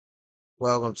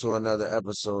Welcome to another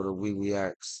episode of We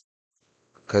Reacts,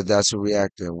 because that's who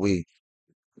reacting, we.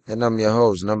 And I'm your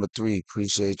host, number three.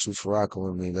 Appreciate you for rocking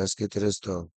with me. Let's get to this,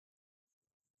 though.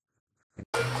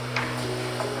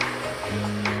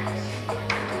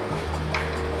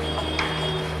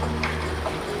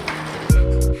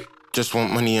 Just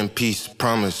want money and peace,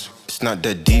 promise. It's not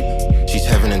that deep. She's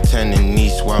having a tan in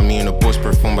Nice while me and the boys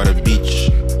perform by the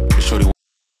beach. Shorty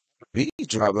Beat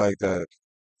drop like that.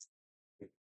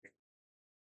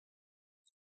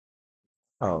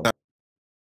 Oh,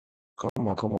 come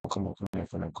on.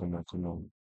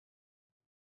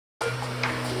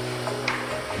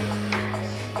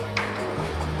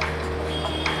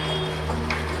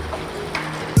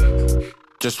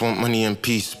 just want money and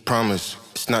peace, promise.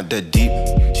 It's not that deep.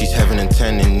 She's having a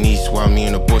tan in Nice while me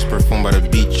and the boys perform by the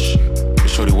beach.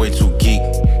 Shorty way too geek,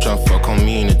 tryna fuck on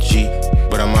me in a Jeep.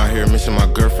 But I'm out here missing my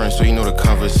girlfriend, so you know the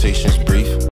conversation's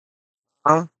brief.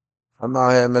 Huh? I'm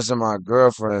out here missing my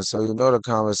girlfriend, so you know the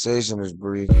conversation is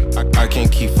brief. I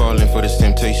can't keep falling for this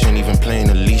temptation, even playing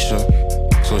Alicia.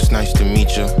 So it's nice to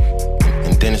meet you,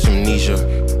 and then it's amnesia.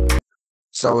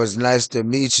 So it's nice to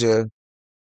meet you.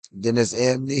 Then it's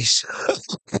amnesia.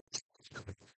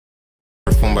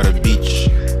 Perform by the beach.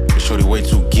 Shorty way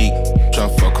too geek,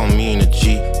 tryna fuck on me in a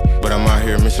Jeep. But I'm out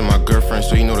here missing my girlfriend,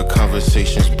 so you know the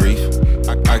conversation's brief.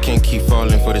 I can't keep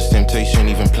falling for this temptation,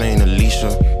 even playing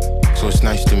Alicia. So it's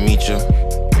nice to meet you,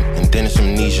 and then it's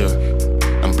amnesia.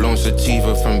 I'm blowing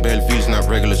sativa from Bellevue's, not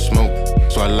regular smoke.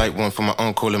 So I light one for my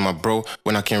uncle and my bro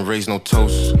when I can't raise no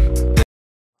toast.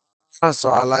 So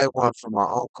I like one from my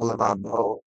uncle and my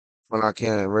bro when I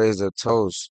can't raise a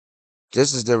toast.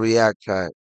 This is the React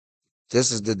pack.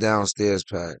 This is the downstairs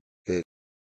pack. It,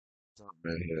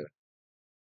 right here.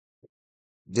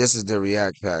 This is the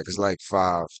React pack. It's like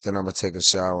 5. Then I'm gonna take a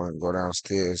shower and go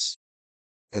downstairs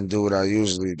and do what I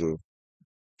usually do.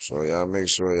 So y'all make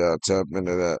sure y'all tap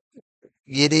into that.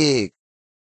 You dig?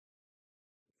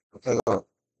 Hello.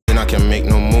 Then I can make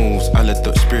no moves, I let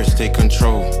the spirits take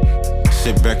control.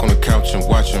 Sit back on the couch and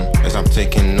watch them as I'm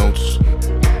taking notes.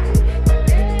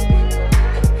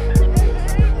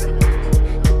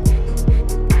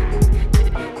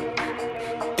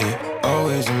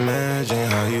 Always imagine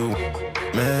how you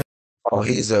man. Oh,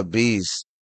 he's a beast.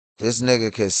 This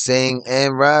nigga can sing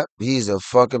and rap. He's a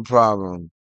fucking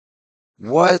problem.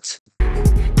 What?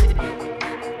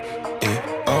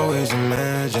 Always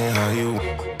imagine how you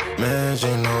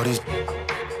imagine all these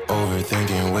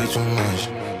overthinking way too much.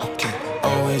 Okay.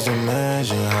 Always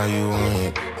imagine how you want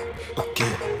it.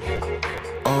 Okay.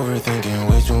 Overthinking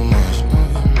way too much.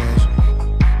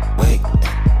 Wait,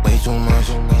 way too much.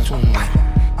 Way too much.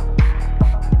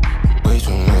 Way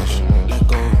too much. Let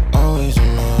go. Always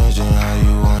imagine how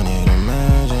you want it.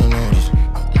 Imagine all this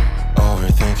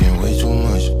overthinking way too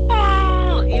much.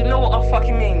 You know what I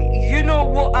fucking mean. You know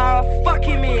what I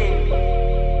fucking mean.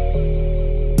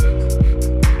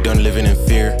 Done living in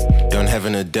fear, done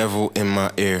having a devil in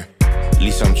my ear. At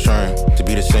least I'm trying to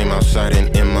be the same outside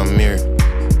and in my mirror.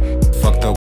 Fucked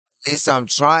up. At least I'm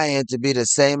trying to be the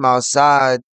same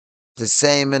outside, the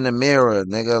same in the mirror,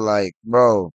 nigga. Like,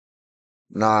 bro,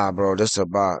 nah, bro, this a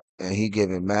bot, and he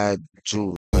giving mad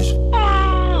juice.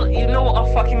 You know what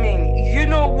I fucking mean. You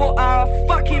know what I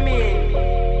fucking mean.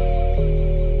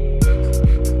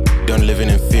 Done living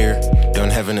in fear, done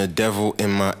having a devil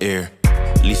in my ear.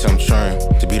 At least I'm trying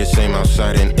to be the same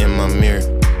outside and in my mirror.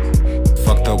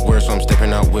 Fucked up words, so I'm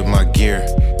stepping out with my gear.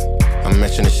 I'm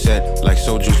matching the set like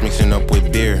soul juice mixing up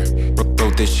with beer.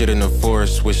 Wrote this shit in the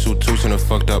forest with suitus in a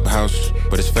fucked up house.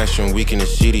 But it's fashion week in the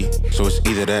city, so it's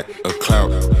either that or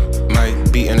clout.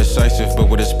 Might be indecisive, but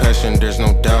with his passion, there's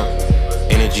no doubt.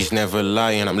 Energy's never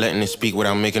lying, I'm letting it speak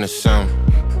without making a sound.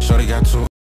 Shorty got too.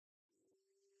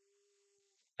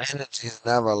 Energy's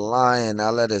never lying. I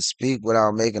let it speak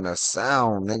without making a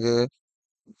sound, nigga.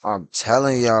 I'm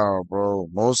telling y'all, bro.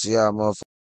 Most of y'all motherfuckers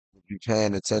be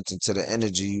paying attention to the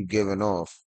energy you giving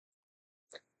off.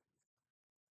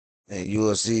 And you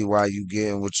will see why you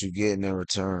getting what you getting in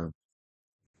return.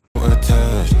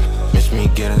 Attached, miss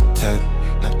me get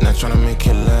attacked. Not trying to make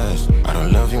it last. I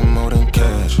don't love you more than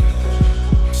cash.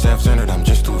 Self-centered, I'm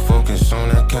just too focused on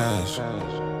that cash.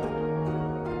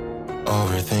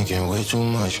 Overthinking way too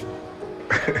much.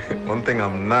 One thing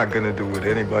I'm not gonna do with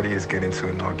anybody is get into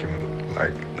an argument.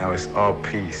 Like, now it's all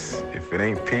peace. If it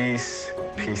ain't peace,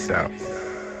 peace out.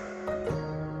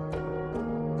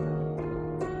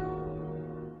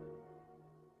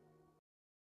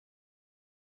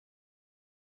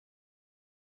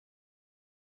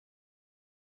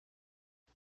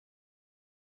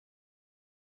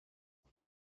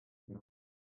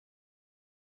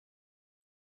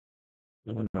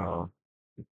 No.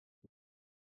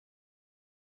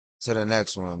 to the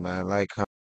next one, man. Like,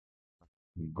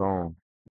 gone.